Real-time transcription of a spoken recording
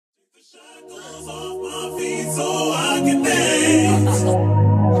I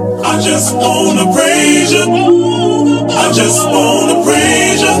just wanna praise you. I just wanna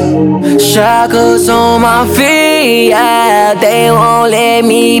praise you. Shackles on my feet, yeah, they won't let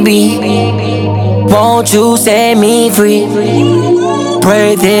me be. Won't you set me free?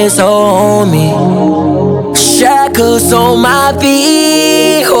 Pray this on me. Shackles on my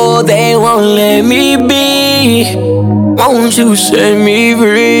feet, oh, they won't let me be. Won't you set me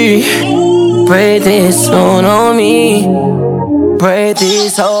free? Pray this on me. Pray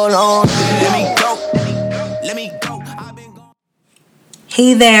this on me.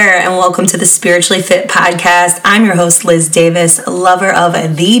 Hey there, and welcome to the Spiritually Fit Podcast. I'm your host, Liz Davis, lover of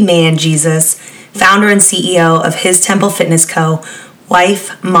the man Jesus, founder and CEO of His Temple Fitness Co.,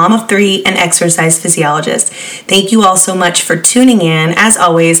 wife, mom of 3, and exercise physiologist. Thank you all so much for tuning in. As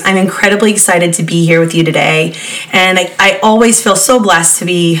always, I'm incredibly excited to be here with you today, and I always feel so blessed to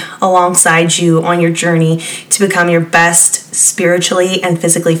be alongside you on your journey to become your best spiritually and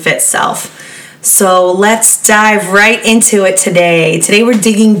physically fit self. So let's dive right into it today. Today we're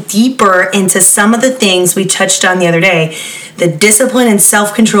digging deeper into some of the things we touched on the other day, the discipline and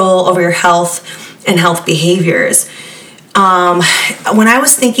self-control over your health and health behaviors. When I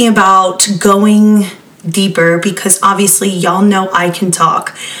was thinking about going deeper, because obviously y'all know I can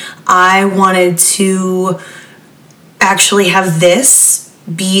talk, I wanted to actually have this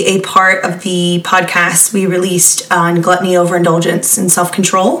be a part of the podcast we released on gluttony, overindulgence, and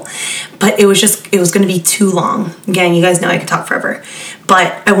self-control, but it was going to be too long. Again, you guys know I can talk forever,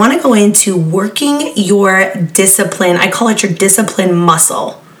 but I want to go into working your discipline. I call it your discipline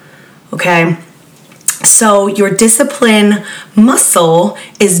muscle. Okay. So your discipline muscle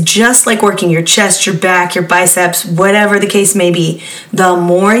is just like working your chest, your back, your biceps, whatever the case may be. The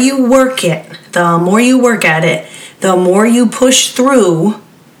more you work it, the more you work at it, the more you push through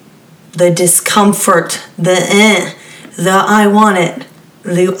the discomfort, the I want it,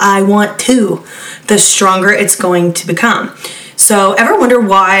 the I want to, the stronger it's going to become. So ever wonder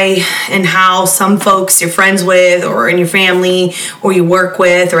why and how some folks you're friends with or in your family or you work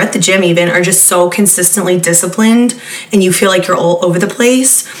with or at the gym even are just so consistently disciplined and you feel like you're all over the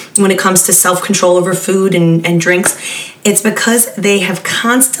place when it comes to self-control over food and drinks? It's because they have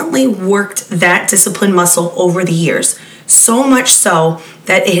constantly worked that discipline muscle over the years. So much so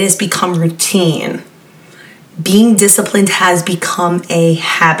that it has become routine. Being disciplined has become a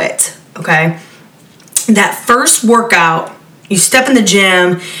habit, okay? That first workout, you step in the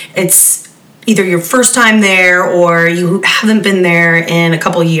gym, it's either your first time there or you haven't been there in a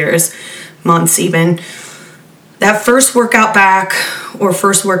couple years, months even. That first workout back or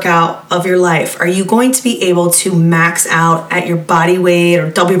first workout of your life, are you going to be able to max out at your body weight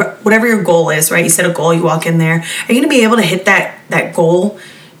or whatever your goal is, right? You set a goal, you walk in there. Are you going to be able to hit that goal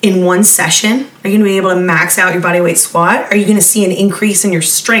in one session? Are you going to be able to max out your body weight squat? Are you going to see an increase in your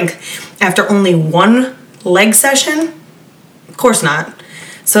strength after only one leg session? Of course not.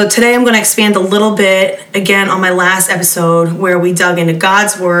 So today I'm going to expand a little bit again on my last episode where we dug into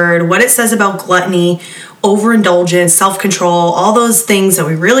God's word, what it says about gluttony, overindulgence, self-control, all those things that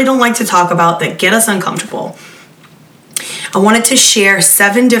we really don't like to talk about that get us uncomfortable. I wanted to share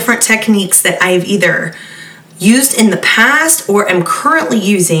 7 different techniques that I've either used in the past or am currently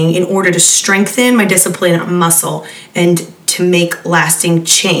using in order to strengthen my discipline muscle and to make lasting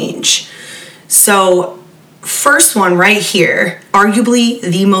change. So first one right here, arguably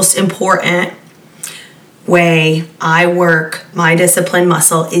the most important way I work my discipline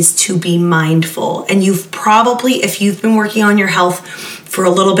muscle is to be mindful. And you've probably, if you've been working on your health for a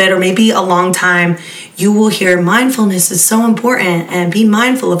little bit or maybe a long time, you will hear mindfulness is so important and be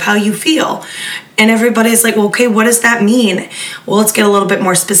mindful of how you feel. And everybody's like, well, okay, what does that mean? Well, let's get a little bit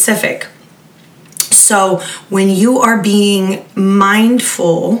more specific. So when you are being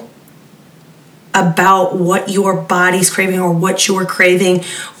mindful about what your body's craving or what you're craving,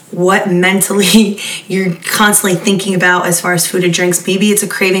 what mentally you're constantly thinking about as far as food or drinks. Maybe it's a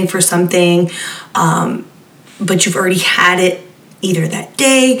craving for something, but you've already had it either that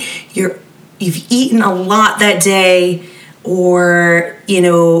day, you've eaten a lot that day, or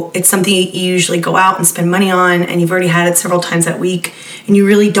it's something you usually go out and spend money on and you've already had it several times that week and you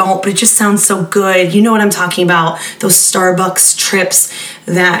really don't, but it just sounds so good. You know what I'm talking about, those Starbucks trips,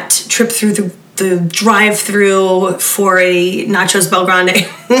 that trip through the drive-through for a nachos Bel Grande.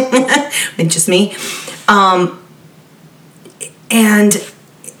 It's just me. And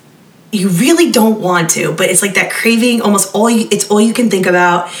you really don't want to, but it's like that craving, it's all you can think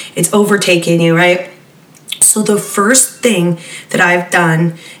about. It's overtaking you, right? So the first thing that I've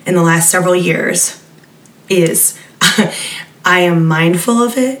done in the last several years is I am mindful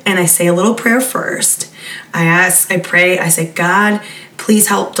of it, and I say a little prayer first. I pray, I say, God, please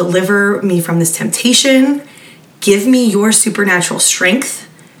help deliver me from this temptation. Give me your supernatural strength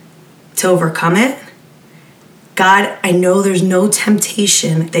to overcome it. God, I know there's no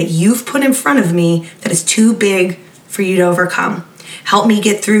temptation that you've put in front of me that is too big for you to overcome. Help me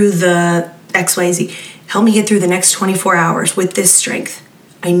get through the XYZ. Help me get through the next 24 hours with this strength.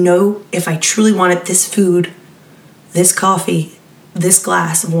 I know if I truly wanted this food, this coffee, this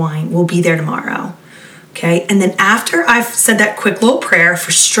glass of wine will be there tomorrow. Okay? And then after I've said that quick little prayer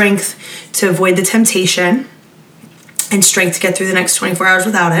for strength to avoid the temptation and strength to get through the next 24 hours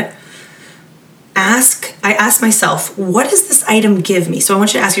without it, I ask myself, what does this item give me? So I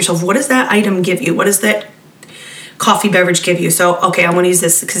want you to ask yourself, what does that item give you? What does that coffee beverage give you? So, okay, I want to use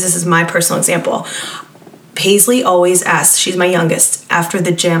this because this is my personal example. Paisley always asks, she's my youngest, after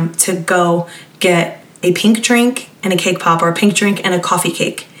the gym to go get a pink drink and a cake pop, or a pink drink and a coffee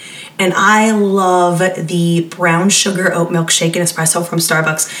cake. And I love the brown sugar oat milk shake and espresso from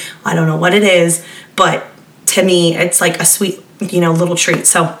Starbucks. I don't know what it is, but to me, it's like a sweet, little treat.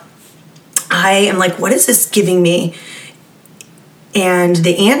 So I am like, what is this giving me? And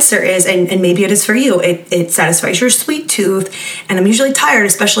the answer is, and maybe it is for you, it satisfies your sweet tooth. And I'm usually tired,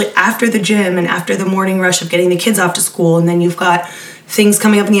 especially after the gym and after the morning rush of getting the kids off to school. And then you've got things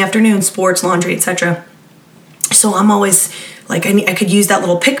coming up in the afternoon, sports, laundry, etc. So I'm always like, I could use that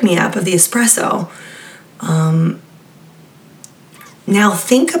little pick-me-up of the espresso. Now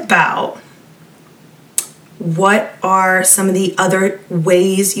think about what are some of the other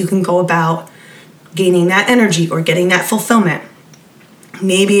ways you can go about gaining that energy or getting that fulfillment.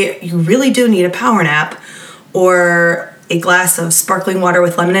 Maybe you really do need a power nap or a glass of sparkling water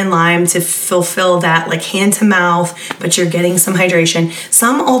with lemon and lime to fulfill that, like hand to mouth, but you're getting some hydration,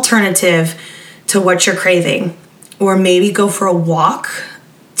 some alternative to what you're craving. Or maybe go for a walk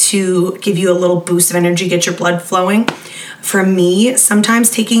to give you a little boost of energy, get your blood flowing. For me, sometimes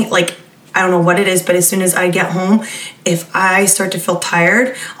taking, I don't know what it is, but as soon as I get home, if I start to feel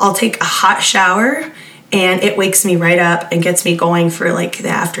tired, I'll take a hot shower and it wakes me right up and gets me going for the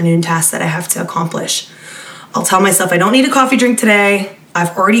afternoon tasks that I have to accomplish. I'll tell myself I don't need a coffee drink today.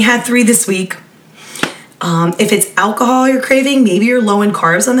 I've already had 3 this week. If it's alcohol you're craving, maybe you're low in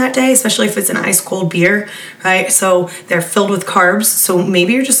carbs on that day, especially if it's an ice cold beer, right? So they're filled with carbs. So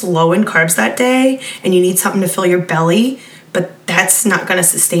maybe you're just low in carbs that day and you need something to fill your belly, but that's not going to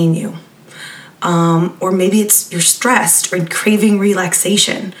sustain you. Or maybe you're stressed or craving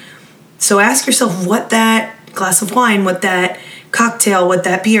relaxation. So ask yourself what that glass of wine, what that cocktail, what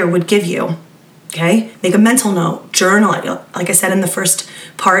that beer would give you. Okay? Make a mental note, journal it. Like I said in the first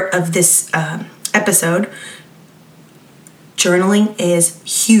part of this episode, journaling is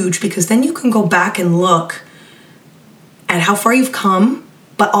huge because then you can go back and look at how far you've come,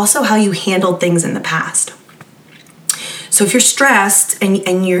 but also how you handled things in the past. So if you're stressed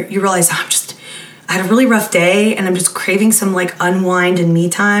and you realize, I had a really rough day and I'm just craving some unwind and me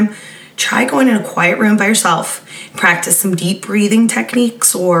time, try going in a quiet room by yourself, practice some deep breathing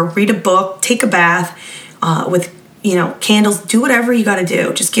techniques or read a book, take a bath with candles, do whatever you got to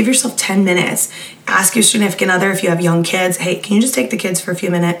do. Just give yourself 10 minutes. Ask your significant other if you have young kids, hey, can you just take the kids for a few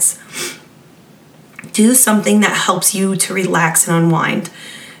minutes? Do something that helps you to relax and unwind.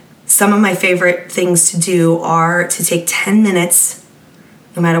 Some of my favorite things to do are to take 10 minutes,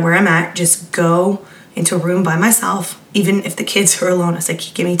 no matter where I'm at, just go into a room by myself. Even if the kids are alone, I say,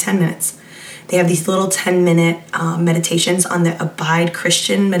 give me 10 minutes. They have these little 10-minute meditations on the Abide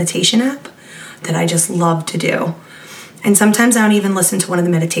Christian meditation app that I just love to do. And sometimes I don't even listen to one of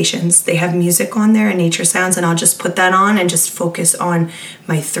the meditations. They have music on there and nature sounds, and I'll just put that on and just focus on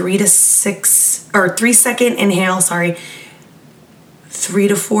my 3 second inhale, 3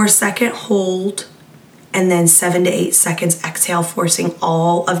 to 4 second hold, and then 7 to 8 seconds exhale, forcing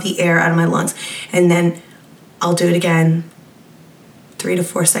all of the air out of my lungs. And then I'll do it again. 3 to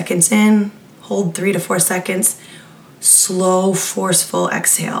 4 seconds in, hold 3 to 4 seconds, slow, forceful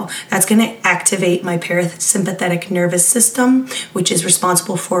exhale. That's going to activate my parasympathetic nervous system, which is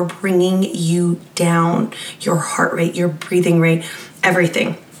responsible for bringing you down, your heart rate, your breathing rate,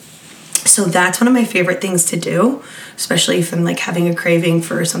 everything. So that's one of my favorite things to do, especially if I'm having a craving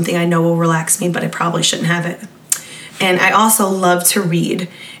for something I know will relax me, but I probably shouldn't have it. And I also love to read.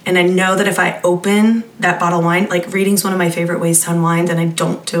 And I know that if I open that bottle of wine, reading's one of my favorite ways to unwind, and I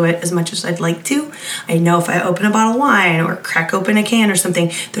don't do it as much as I'd like to. I know if I open a bottle of wine or crack open a can or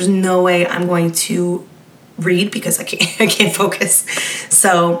something, there's no way I'm going to read because I can't focus.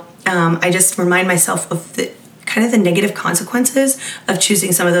 So I just remind myself of the negative consequences of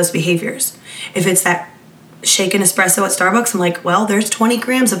choosing some of those behaviors. If it's that shake an espresso at Starbucks, I'm like, well, there's 20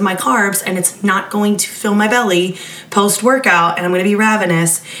 grams of my carbs and it's not going to fill my belly post-workout and I'm going to be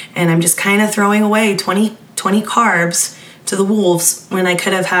ravenous, and I'm just kind of throwing away 20 carbs to the wolves when I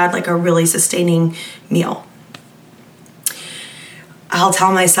could have had like a really sustaining meal. I'll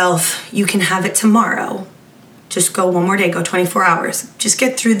tell myself, you can have it tomorrow. Just go one more day, go 24 hours. Just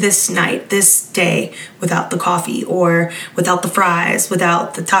get through this night, this day without the coffee or without the fries,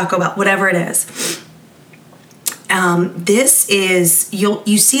 without the Taco Bell, whatever it is. This is,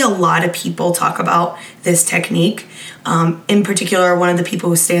 you see a lot of people talk about this technique. In particular, one of the people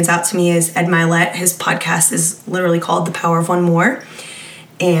who stands out to me is Ed Milet. His podcast is literally called The Power of One More.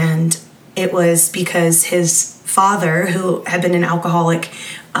 And it was because his father, who had been an alcoholic,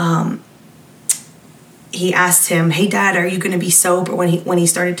 he asked him, hey, Dad, are you going to be sober? When he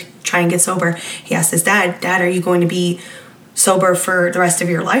started to try and get sober, he asked his Dad, are you going to be sober for the rest of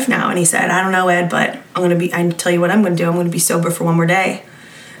your life now? And he said, I don't know, Ed, but I tell you what I'm going to do. I'm going to be sober for one more day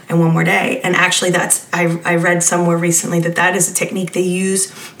and one more day. And actually I read somewhere recently that is a technique the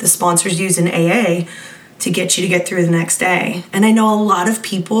sponsors use in AA to get you to get through the next day. And I know a lot of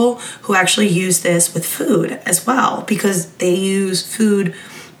people who actually use this with food as well, because they use food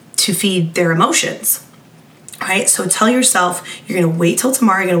to feed their emotions. Right? So tell yourself you're going to wait till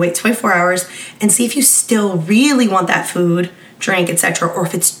tomorrow, you're going to wait 24 hours and see if you still really want that food, drink, etc., or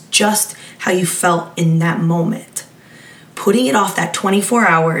if it's just how you felt in that moment. Putting it off that 24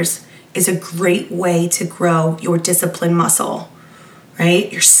 hours is a great way to grow your discipline muscle,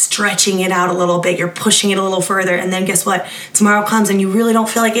 right? You're stretching it out a little bit, you're pushing it a little further, and then guess what? Tomorrow comes and you really don't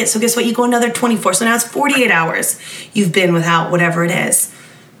feel like it, so guess what? You go another 24, so now it's 48 hours you've been without whatever it is.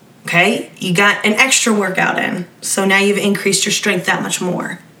 Okay, you got an extra workout in. So now you've increased your strength that much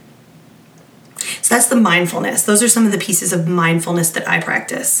more. So that's the mindfulness. Those are some of the pieces of mindfulness that I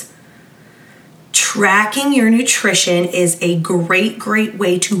practice. Tracking your nutrition is a great, great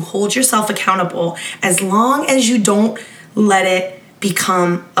way to hold yourself accountable, as long as you don't let it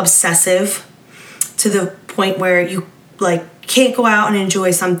become obsessive to the point where you can't go out and enjoy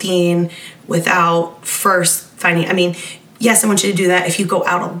something without first finding, yes, I want you to do that if you go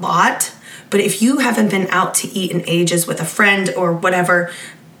out a lot, but if you haven't been out to eat in ages with a friend or whatever,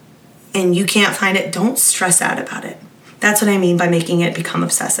 and you can't find it, don't stress out about it. That's what I mean by making it become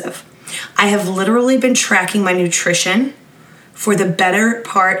obsessive. I have literally been tracking my nutrition for the better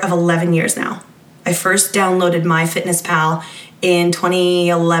part of 11 years now. I first downloaded MyFitnessPal in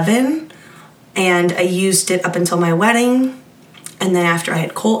 2011, and I used it up until my wedding, and then after I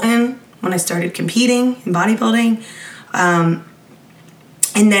had Colton, when I started competing in bodybuilding.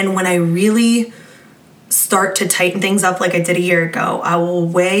 And then when I really start to tighten things up like I did a year ago, I will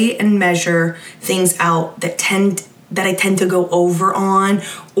weigh and measure things out that I tend to go over on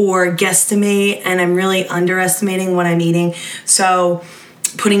or guesstimate, and I'm really underestimating what I'm eating. So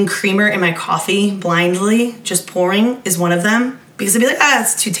putting creamer in my coffee blindly, just pouring, is one of them, because I'd be like,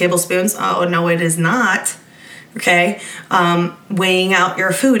 it's 2 tablespoons. Oh, no, it is not. Okay. Weighing out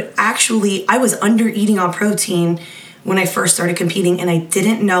your food. Actually, I was under eating on protein when I first started competing, and I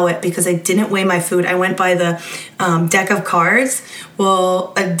didn't know it because I didn't weigh my food. I went by the deck of cards.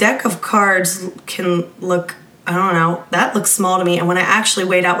 Well, a deck of cards can look, I don't know, that looks small to me. And when I actually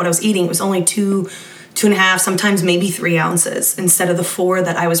weighed out what I was eating, it was only 2.5, sometimes maybe 3 ounces instead of the 4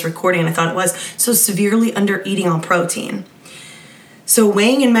 that I was recording and I thought it was. So severely under eating on protein. So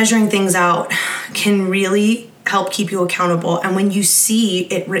weighing and measuring things out can really help keep you accountable. And when you see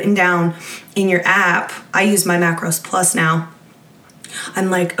it written down in your app, I use my Macros Plus now. I'm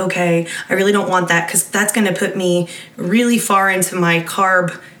like, okay, I really don't want that, because that's going to put me really far into my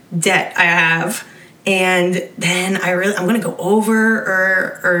carb debt I have. And then I'm going to go over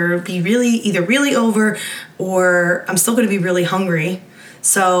or be either really over, or I'm still going to be really hungry.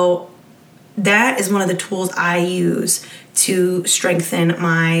 So that is one of the tools I use to strengthen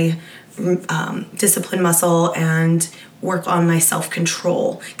my discipline muscle and work on my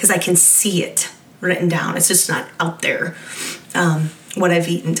self-control, because I can see it written down. It's just not out there, what I've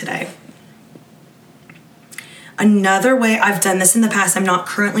eaten today. Another way I've done this in the past, I'm not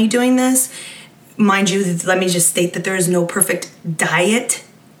currently doing this. Mind you, let me just state that there is no perfect diet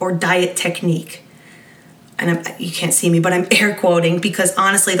or diet technique. And you can't see me, but I'm air quoting, because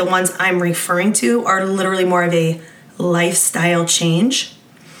honestly, the ones I'm referring to are literally more of a lifestyle change.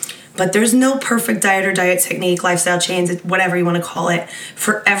 But there's no perfect diet or diet technique, lifestyle change, whatever you want to call it,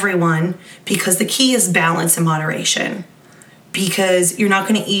 for everyone, because the key is balance and moderation. Because you're not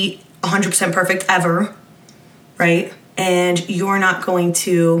going to eat 100% perfect ever, right? And you're not going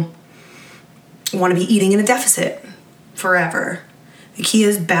to want to be eating in a deficit forever. The key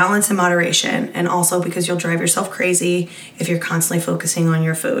is balance and moderation, and also because you'll drive yourself crazy if you're constantly focusing on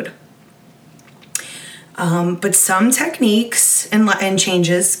your food. But some techniques and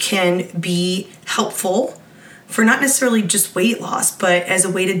changes can be helpful for not necessarily just weight loss, but as a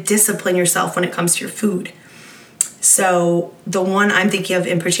way to discipline yourself when it comes to your food. So the one I'm thinking of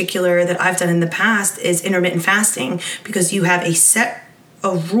in particular that I've done in the past is intermittent fasting, because you have a set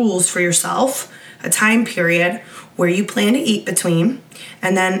of rules for yourself, a time period where you plan to eat between,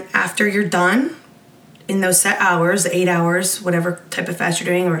 and then after you're done in those set hours, 8 hours, whatever type of fast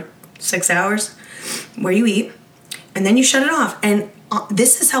you're doing, or 6 hours, where you eat, and then you shut it off. And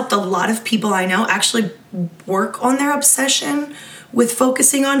this has helped a lot of people I know actually work on their obsession with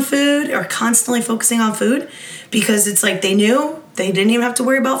focusing on food, or constantly focusing on food, because it's like they knew they didn't even have to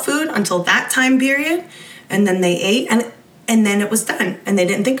worry about food until that time period, and then they ate, and then it was done, and they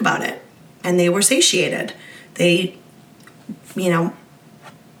didn't think about it, and they were satiated. They,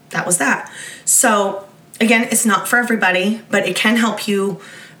 that was that. So again, it's not for everybody, but it can help you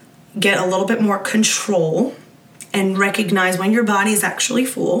get a little bit more control and recognize when your body is actually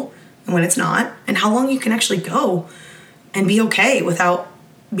full and when it's not, and how long you can actually go and be okay without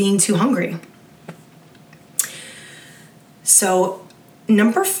being too hungry. So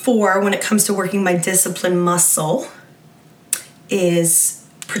number 4, when it comes to working my discipline muscle, is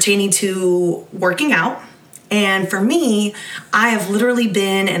pertaining to working out. And for me, I have literally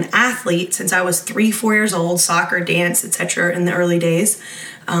been an athlete since I was 3-4 years old, soccer, dance, etc. in the early days.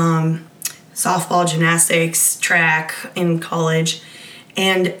 Softball, gymnastics, track in college.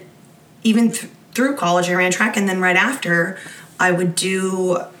 And even through college, I ran track. And then right after, I would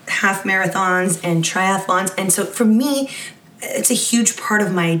do half marathons and triathlons. And so for me, it's a huge part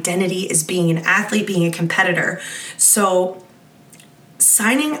of my identity is being an athlete, being a competitor. So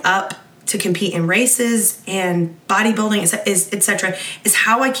signing up to compete in races and bodybuilding, etc., is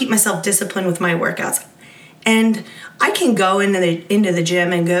how I keep myself disciplined with my workouts. And I can go into the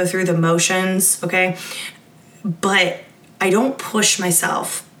gym and go through the motions, okay? But I don't push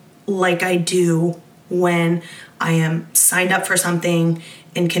myself like I do when I am signed up for something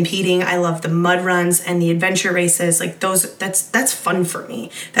and competing. I love the mud runs and the adventure races, like those. That's fun for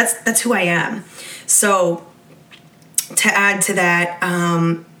me. That's who I am. So to add to that,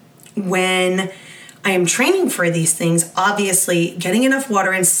 when I am training for these things, obviously getting enough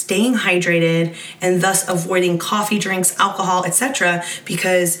water and staying hydrated, and thus avoiding coffee, drinks, alcohol, etc.,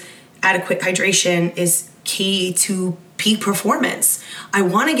 because adequate hydration is key to peak performance. I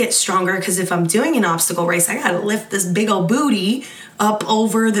want to get stronger because if I'm doing an obstacle race, I got to lift this big old booty up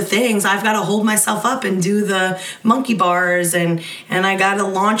over the things. I've got to hold myself up and do the monkey bars, and I got to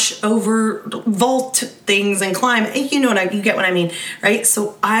launch over vault things and climb. You get what I mean, right?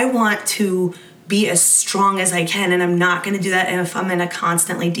 So I want to be as strong as I can, and I'm not going to do that if I'm in a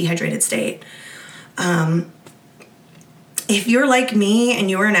constantly dehydrated state. If you're like me and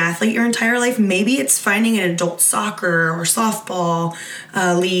you're an athlete your entire life, maybe it's finding an adult soccer or softball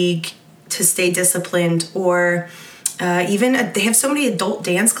league to stay disciplined, or even they have so many adult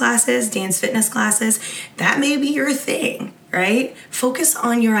dance classes, dance fitness classes. That may be your thing, right? Focus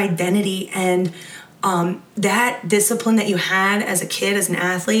on your identity, and that discipline that you had as a kid, as an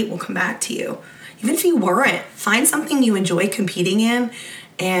athlete, will come back to you. Even if you weren't, find something you enjoy competing in,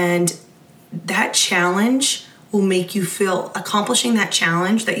 and that challenge will make you feel accomplishing that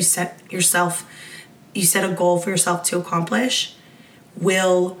challenge that you set a goal for yourself to accomplish,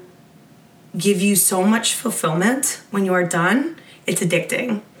 will give you so much fulfillment when you are done. It's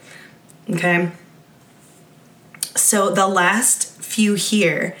addicting. Okay. So the last few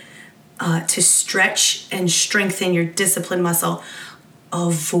here, to stretch and strengthen your discipline muscle,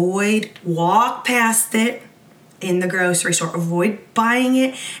 walk past it in the grocery store. Avoid buying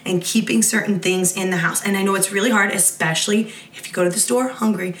it and keeping certain things in the house. And I know it's really hard, especially if you go to the store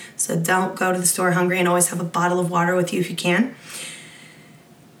hungry. So don't go to the store hungry, and always have a bottle of water with you if you can.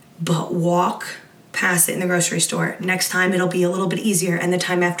 But walk past it in the grocery store. Next time it'll be a little bit easier, and the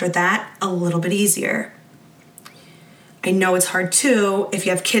time after that, a little bit easier. I know it's hard too if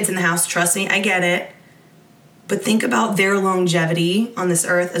you have kids in the house. Trust me, I get it. But think about their longevity on this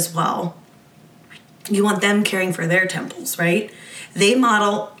earth as well. You want them caring for their temples, right? They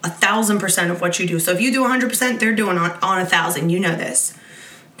model 1,000% of what you do. So if you do 100%, they're doing on 1,000. You know this,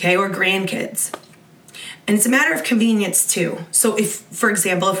 okay? Or grandkids. And it's a matter of convenience too. So if, for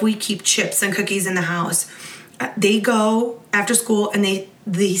example, if we keep chips and cookies in the house, they go after school and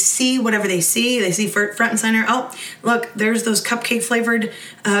they see whatever they see. They see front and center. Oh, look, there's those cupcake flavored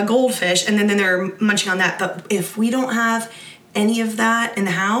goldfish, and then they're munching on that. But if we don't have any of that in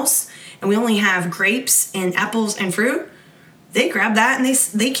the house, and we only have grapes and apples and fruit, they grab that and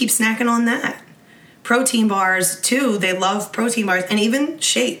they keep snacking on that. Protein bars too. They love protein bars and even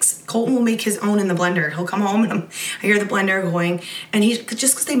shakes. Colton will make his own in the blender. He'll come home and I hear the blender going, and he's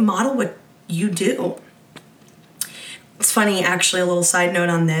just because they model what you do. It's funny, actually, a little side note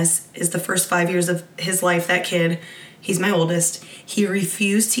on this is the first 5 years of his life, that kid, he's my oldest, he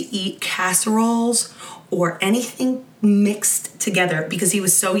refused to eat casseroles or anything mixed together because he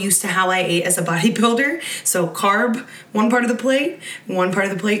was so used to how I ate as a bodybuilder. So carb, one part of the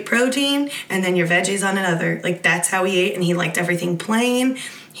plate protein, and then your veggies on another. Like, that's how he ate, and he liked everything plain.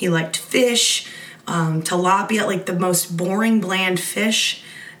 He liked fish, tilapia, like the most boring, bland fish,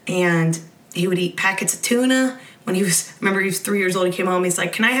 and he would eat packets of tuna. When he was 3 years old, he came home, he's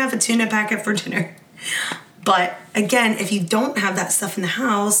like, can I have a tuna packet for dinner? But again, if you don't have that stuff in the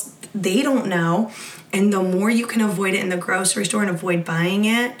house, they don't know. And the more you can avoid it in the grocery store and avoid buying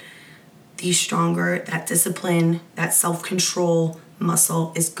it, the stronger that discipline, that self-control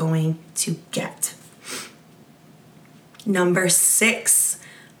muscle is going to get. Number 6,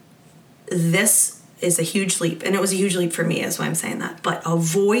 this is a huge leap, and it was a huge leap for me, is why I'm saying that. But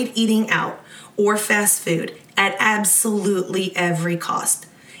avoid eating out or fast food at absolutely every cost,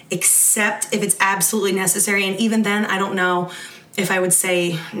 except if it's absolutely necessary. And even then, I don't know if I would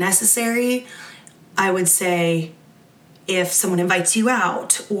say necessary. I would say if someone invites you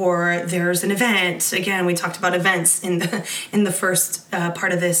out or there's an event. Again, we talked about events in the first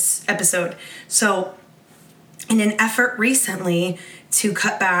part of this episode. So in an effort recently to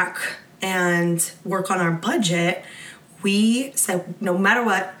cut back and work on our budget, we said no matter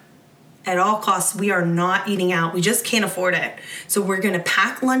what, at all costs, we are not eating out. We just can't afford it. So we're going to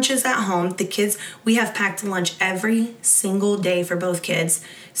pack lunches at home. The kids, we have packed lunch every single day for both kids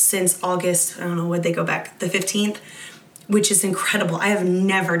since August. I don't know, when they go back, the 15th, which is incredible. I have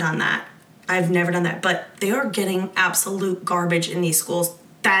never done that. But they are getting absolute garbage in these schools.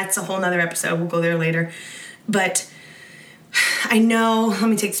 That's a whole nother episode. We'll go there later. But I know, let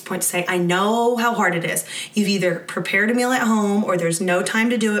me take this point to say, I know how hard it is. You've either prepared a meal at home or there's no time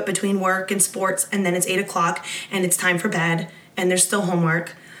to do it between work and sports, and then it's 8 o'clock and it's time for bed and there's still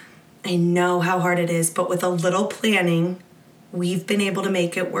homework. I know how hard it is, but with a little planning, we've been able to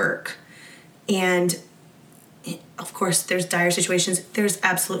make it work. And of course, there's dire situations. There's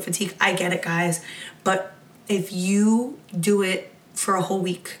absolute fatigue. I get it, guys. But if you do it for a whole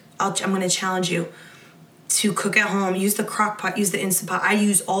week, I'm going to challenge you to cook at home. Use the crock pot, use the Instant Pot. I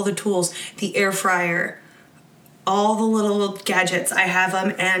use all the tools, the air fryer, all the little gadgets. I have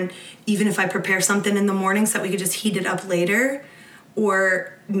them. And even if I prepare something in the morning so that we could just heat it up later,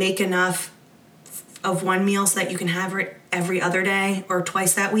 or make enough of one meal so that you can have it every other day or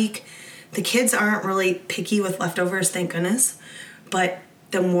twice that week. The kids aren't really picky with leftovers, thank goodness. But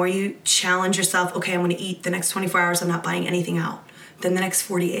the more you challenge yourself, okay, I'm going to eat the next 24 hours, I'm not buying anything out. Then the next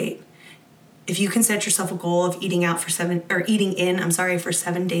 48. If you can set yourself a goal of eating in for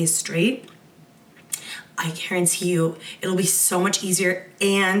 7 days straight, I guarantee you it'll be so much easier.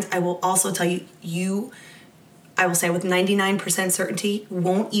 And I will also tell you, I will say with 99% certainty,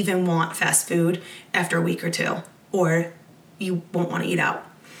 won't even want fast food after a week or two, or you won't want to eat out.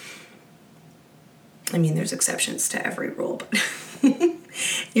 I mean, there's exceptions to every rule, but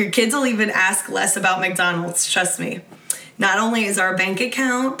your kids will even ask less about McDonald's, trust me. Not only is our bank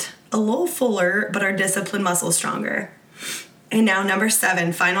account a little fuller, but our discipline muscle stronger. And now number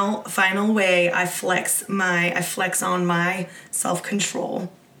 7, final way I flex on my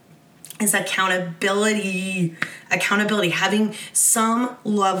self-control is accountability. Having some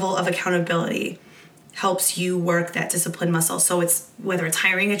level of accountability helps you work that discipline muscle. So it's whether it's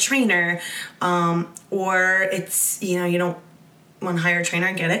hiring a trainer, or it's, you don't want to hire a trainer,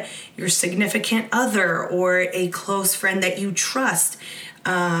 I get it, your significant other or a close friend that you trust,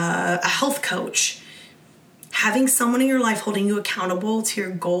 a health coach. Having someone in your life holding you accountable to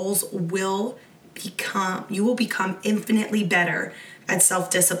your goals you will become infinitely better at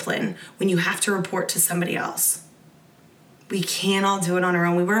self-discipline when you have to report to somebody else. We can't all do it on our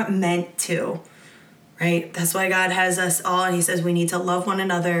own. We weren't meant to, right? That's why God has us all, and he says we need to love one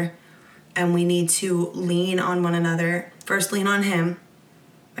another and we need to lean on one another. First, lean on him,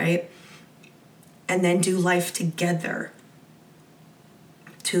 right? And then do life together.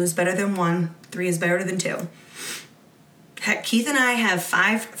 2 is better than 1. 3 is better than 2. Heck, Keith and I have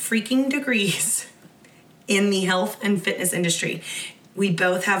 5 freaking degrees in the health and fitness industry. We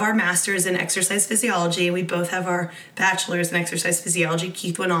both have our master's in exercise physiology. We both have our bachelor's in exercise physiology.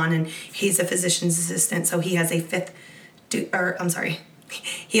 Keith went on and he's a physician's assistant, so he has he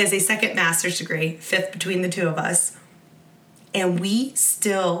has a second master's degree, 5th between the two of us. And we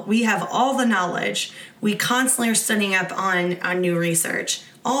have all the knowledge. We constantly are studying up on new research,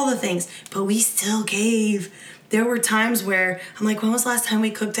 all the things, but we still cave. There were times where I'm like, when was the last time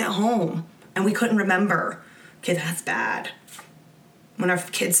we cooked at home? And we couldn't remember. Okay, that's bad. When our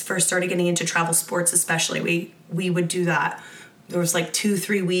kids first started getting into travel sports especially, we would do that. There was like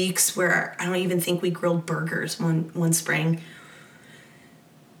 2-3 weeks where I don't even think we grilled burgers one spring.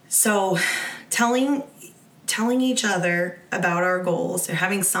 So telling each other about our goals, or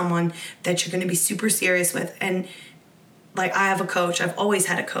having someone that you're going to be super serious with. And like, I have a coach. I've always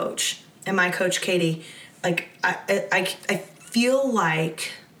had a coach. And my coach, Katie, like I feel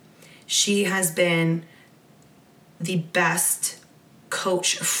like she has been the best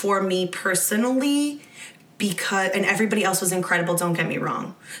coach for me personally, and everybody else was incredible, don't get me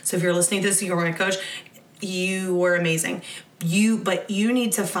wrong. So if you're listening to this, you're my coach, you were amazing. But you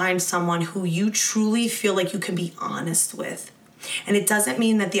need to find someone who you truly feel like you can be honest with. And it doesn't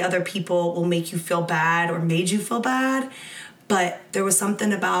mean that the other people will make you feel bad or made you feel bad, but there was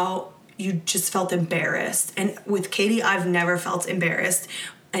something about you just felt embarrassed. And with Katie, I've never felt embarrassed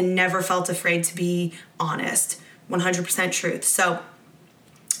and never felt afraid to be honest. 100% truth. So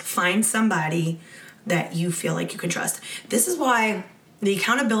find somebody that you feel like you can trust. This is why the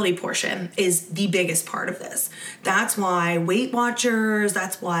accountability portion is the biggest part of this. That's why Weight Watchers,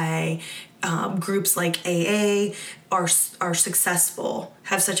 that's why groups like AA are successful,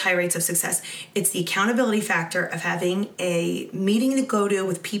 have such high rates of success. It's the accountability factor of having a meeting to go to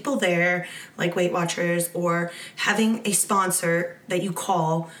with people there, like Weight Watchers, or having a sponsor that you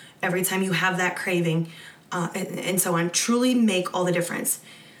call every time you have that craving, and so on. Truly make all the difference.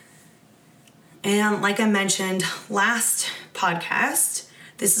 And like I mentioned last podcast,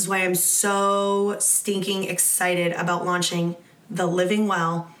 this is why I'm so stinking excited about launching the Living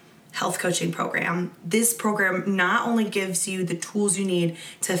Well health coaching program. This program not only gives you the tools you need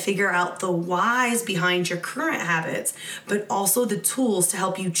to figure out the whys behind your current habits, but also the tools to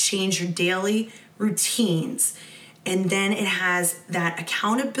help you change your daily routines. And then it has that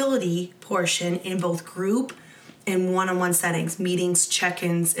accountability portion in both group and one-on-one settings, meetings,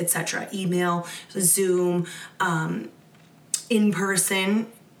 check-ins, etc., email, Zoom, in person.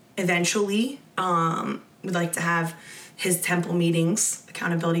 Eventually, we'd like to have his temple meetings,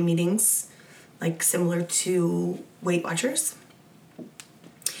 accountability meetings, like similar to Weight Watchers.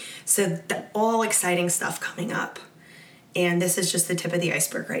 So all exciting stuff coming up. And this is just the tip of the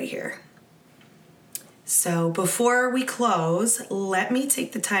iceberg right here. So before we close, let me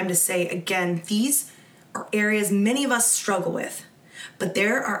take the time to say again, these are areas many of us struggle with, but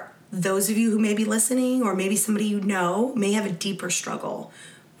there are those of you who may be listening, or maybe somebody you know may have a deeper struggle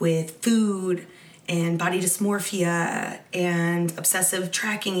with food and body dysmorphia and obsessive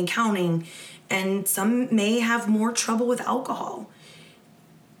tracking and counting, and some may have more trouble with alcohol.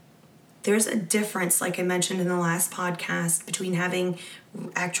 There's a difference, like I mentioned in the last podcast, between having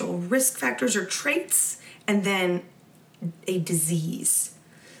actual risk factors or traits and then a disease.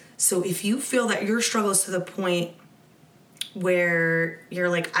 So if you feel that your struggle is to the point where you're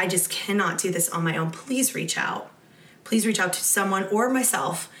like, I just cannot do this on my own, please reach out. Please reach out to someone or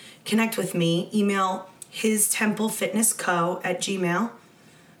myself. Connect with me. Email histemplefitnessco@gmail.com,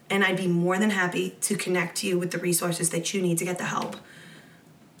 and I'd be more than happy to connect you with the resources that you need to get the help.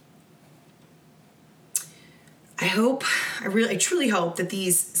 I truly hope that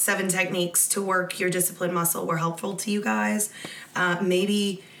these 7 techniques to work your discipline muscle were helpful to you guys.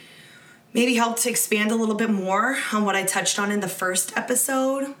 Maybe help to expand a little bit more on what I touched on in the first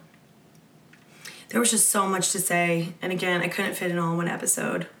episode. There was just so much to say. And again, I couldn't fit it all in one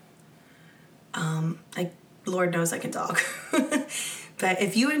episode. Lord knows I can talk. But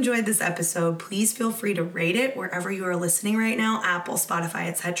if you enjoyed this episode, please feel free to rate it wherever you are listening right now, Apple, Spotify,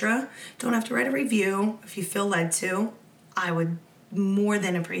 etc. Don't have to write a review if you feel led to. I would more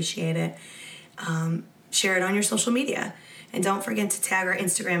than appreciate it. Share it on your social media. And don't forget to tag our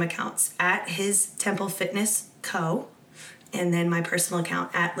Instagram accounts at His Temple Fitness Co. And then my personal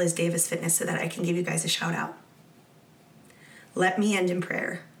account at Liz Davis Fitness, so that I can give you guys a shout out. Let me end in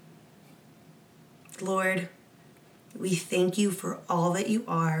prayer. Lord, we thank you for all that you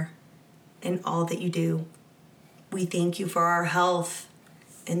are and all that you do. We thank you for our health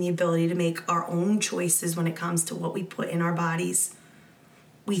and the ability to make our own choices when it comes to what we put in our bodies.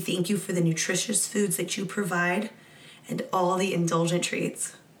 We thank you for the nutritious foods that you provide and all the indulgent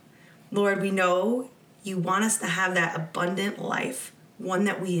treats. Lord, we know you want us to have that abundant life, one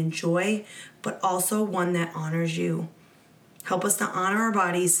that we enjoy, but also one that honors you. Help us to honor our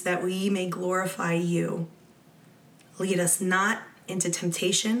bodies so that we may glorify you. Lead us not into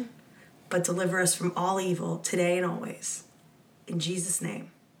temptation, but deliver us from all evil today and always. In Jesus'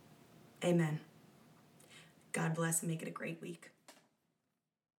 name, amen. God bless and make it a great week.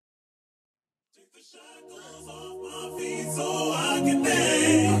 Take the shackles off my feet so I can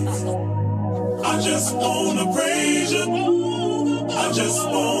dance. I just wanna praise you. I just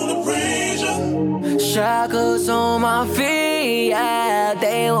wanna praise you. Shackles on my feet, yeah,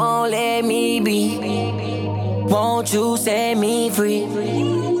 they won't let me be. Won't you set me free?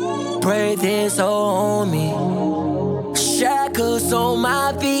 Break this on me. Shackles on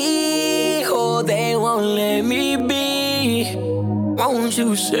my feet, oh, they won't let me be. Won't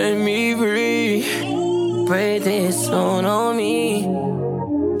you set me free? Break this on me.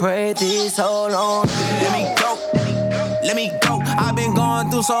 Break this all on me. Let me go. Let me go. I've been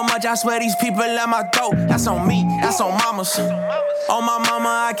going through so much, I swear these people at my throat. That's on me, that's on mamas. On my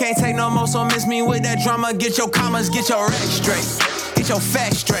mama, I can't take no more, so miss me with that drama. Get your commas, get your racks straight. Get your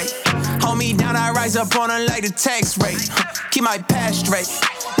facts straight. Hold me down, I rise up on her like the tax rate. Keep my past straight,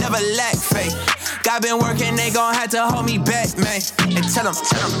 never lack faith. God been working, they gon' have to hold me back, man. And tell them,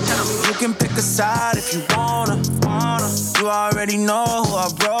 you can pick a side if you wanna. You already know who I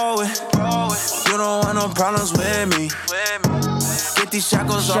roll with. You don't want no problems with me. Get these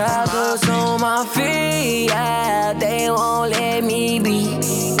shackles off Shackles on my feet, yeah, they won't let me be.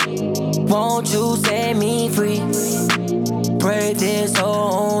 Won't you set me free? Break this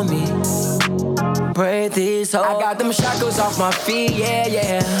on me. Break this on me. I got them shackles off my feet, yeah,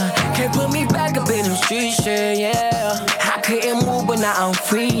 yeah. Can't put me back up in them streets, yeah, yeah. I couldn't move, but now I'm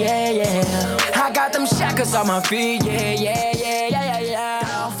free, yeah, yeah. I got them shackles on my feet, yeah, yeah, yeah, yeah, yeah, yeah.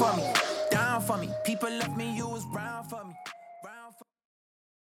 down for me. People left me